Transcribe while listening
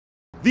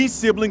These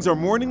siblings are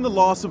mourning the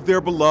loss of their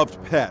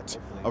beloved pet,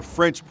 a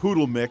French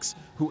poodle mix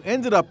who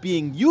ended up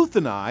being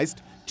euthanized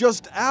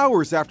just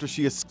hours after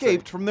she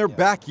escaped from their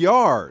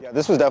backyard. Yeah,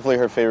 this was definitely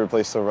her favorite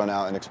place to run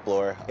out and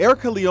explore.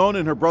 Ericka Leon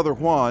and her brother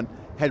Juan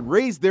had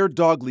raised their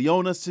dog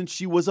Leona since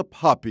she was a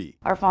puppy.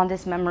 Our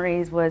fondest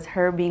memories was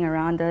her being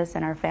around us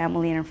and our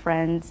family and our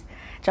friends,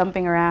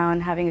 jumping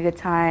around, having a good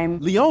time.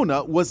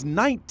 Leona was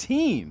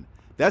 19.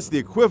 That's the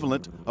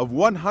equivalent of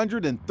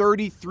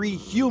 133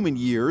 human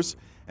years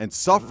and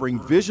suffering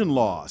vision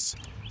loss.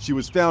 She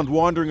was found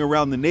wandering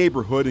around the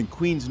neighborhood in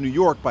Queens, New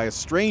York by a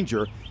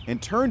stranger and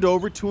turned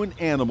over to an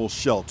animal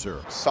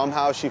shelter.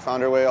 Somehow she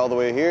found her way all the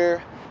way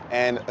here,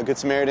 and a Good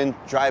Samaritan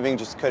driving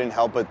just couldn't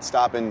help but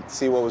stop and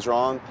see what was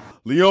wrong.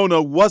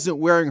 Leona wasn't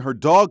wearing her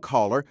dog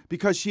collar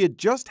because she had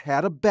just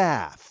had a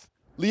bath.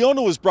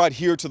 Leona was brought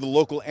here to the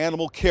local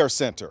animal care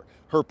center.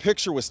 Her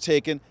picture was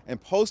taken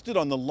and posted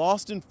on the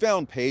Lost and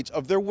Found page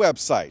of their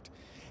website.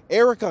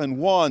 Ericka and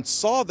Juan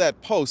saw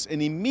that post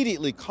and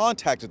immediately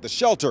contacted the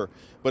shelter,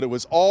 but it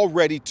was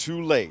already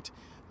too late.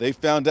 They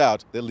found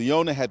out that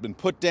Leona had been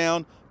put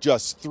down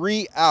just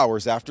 3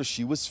 hours after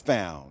she was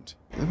found.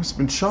 That must have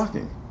been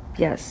shocking.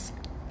 Yes,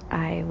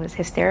 I was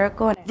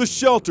hysterical. The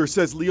shelter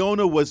says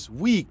Leona was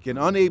weak and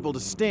unable to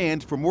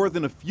stand for more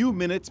than a few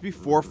minutes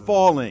before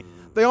falling.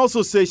 They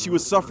also say she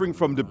was suffering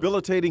from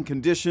debilitating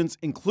conditions,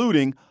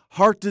 including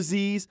heart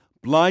disease,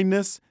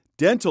 blindness,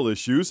 dental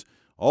issues,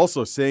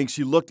 also saying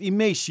she looked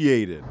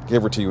emaciated.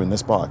 Gave her to you in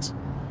this box.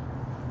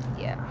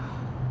 Yeah.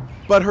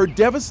 But her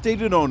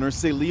devastated owners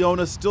say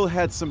Leona still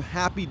had some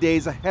happy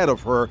days ahead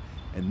of her,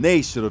 and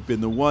they should have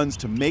been the ones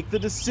to make the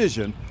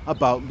decision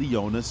about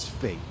Leona's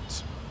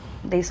fate.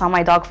 They saw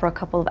my dog for a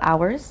couple of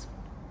hours,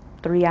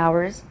 3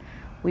 hours.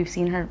 We've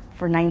seen her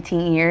for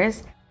 19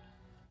 years.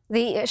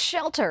 The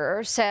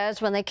shelter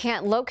says when they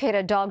can't locate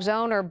a dog's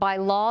owner, by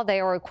law, they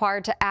are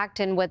required to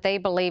act in what they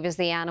believe is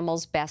the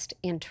animal's best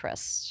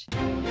interest.